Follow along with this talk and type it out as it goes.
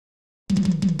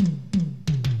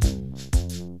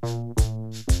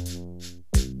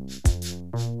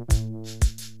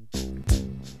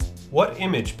What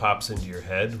image pops into your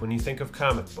head when you think of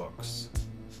comic books?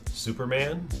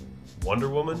 Superman? Wonder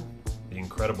Woman? The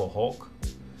Incredible Hulk?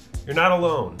 You're not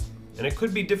alone, and it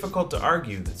could be difficult to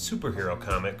argue that superhero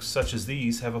comics such as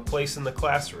these have a place in the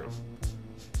classroom.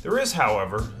 There is,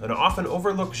 however, an often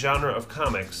overlooked genre of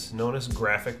comics known as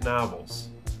graphic novels.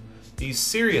 These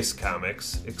serious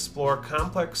comics explore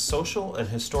complex social and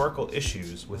historical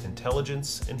issues with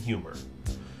intelligence and humor.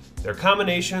 Their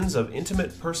combinations of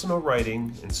intimate personal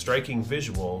writing and striking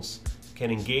visuals can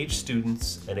engage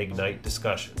students and ignite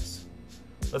discussions.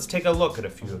 Let's take a look at a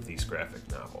few of these graphic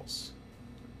novels.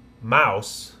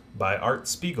 Mouse, by Art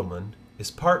Spiegelman,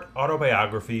 is part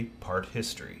autobiography, part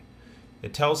history.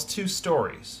 It tells two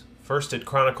stories. First, it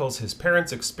chronicles his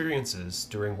parents' experiences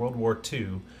during World War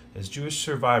II as Jewish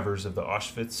survivors of the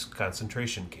Auschwitz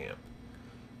concentration camp.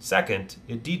 Second,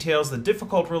 it details the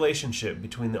difficult relationship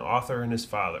between the author and his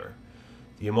father.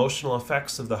 The emotional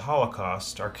effects of the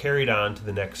Holocaust are carried on to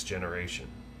the next generation.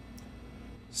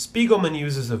 Spiegelman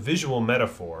uses a visual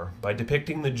metaphor by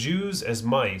depicting the Jews as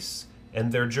mice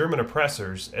and their German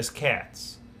oppressors as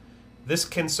cats. This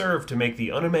can serve to make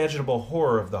the unimaginable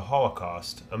horror of the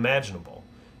Holocaust imaginable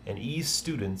and ease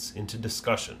students into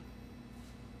discussion.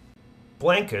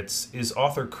 Blankets is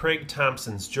author Craig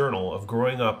Thompson's journal of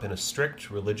growing up in a strict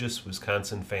religious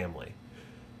Wisconsin family.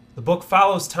 The book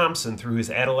follows Thompson through his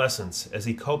adolescence as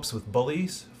he copes with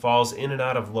bullies, falls in and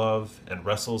out of love, and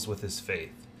wrestles with his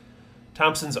faith.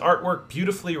 Thompson's artwork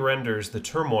beautifully renders the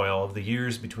turmoil of the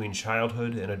years between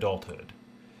childhood and adulthood.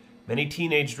 Many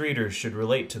teenage readers should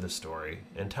relate to the story,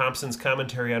 and Thompson's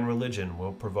commentary on religion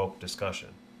will provoke discussion.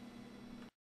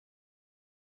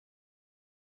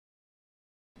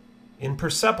 In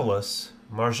Persepolis,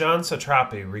 Marjane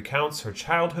Satrapi recounts her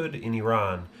childhood in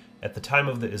Iran at the time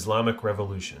of the Islamic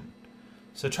Revolution.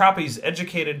 Satrapi's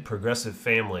educated, progressive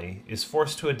family is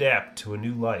forced to adapt to a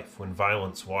new life when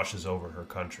violence washes over her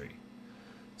country.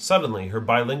 Suddenly, her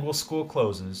bilingual school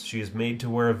closes, she is made to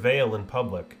wear a veil in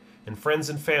public, and friends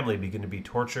and family begin to be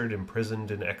tortured, imprisoned,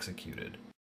 and executed.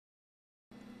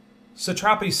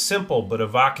 Satrapi's simple but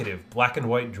evocative black and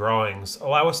white drawings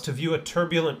allow us to view a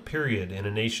turbulent period in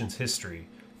a nation's history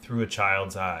through a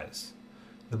child's eyes.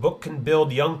 The book can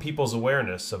build young people's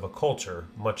awareness of a culture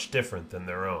much different than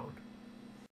their own.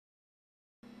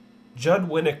 Judd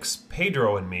Winnick's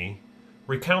Pedro and Me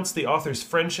recounts the author's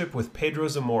friendship with Pedro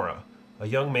Zamora, a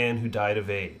young man who died of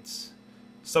AIDS.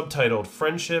 Subtitled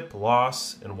Friendship,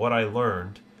 Loss, and What I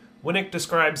Learned, Winnick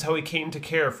describes how he came to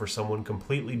care for someone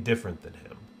completely different than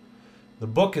him. The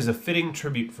book is a fitting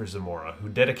tribute for Zamora, who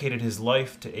dedicated his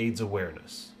life to AIDS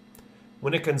awareness.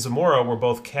 Winnick and Zamora were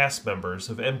both cast members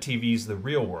of MTV's The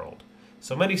Real World,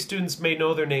 so many students may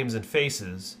know their names and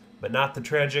faces, but not the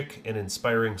tragic and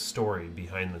inspiring story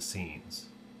behind the scenes.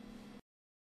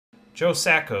 Joe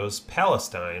Sacco's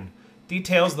Palestine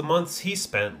details the months he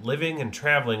spent living and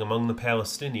traveling among the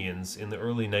Palestinians in the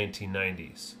early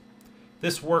 1990s.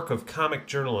 This work of comic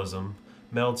journalism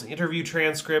melds interview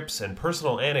transcripts and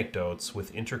personal anecdotes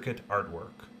with intricate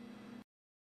artwork.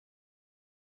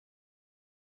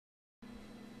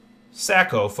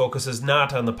 Sacco focuses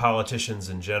not on the politicians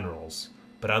and generals,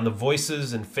 but on the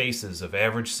voices and faces of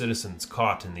average citizens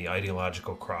caught in the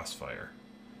ideological crossfire.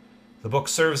 The book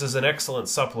serves as an excellent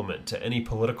supplement to any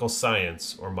political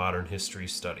science or modern history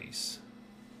studies.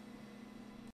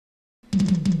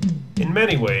 In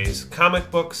many ways, comic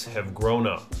books have grown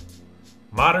up.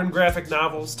 Modern graphic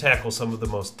novels tackle some of the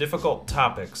most difficult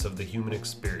topics of the human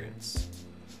experience.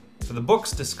 For the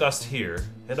books discussed here,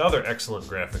 and other excellent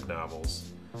graphic novels,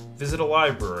 visit a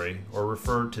library or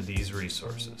refer to these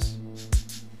resources.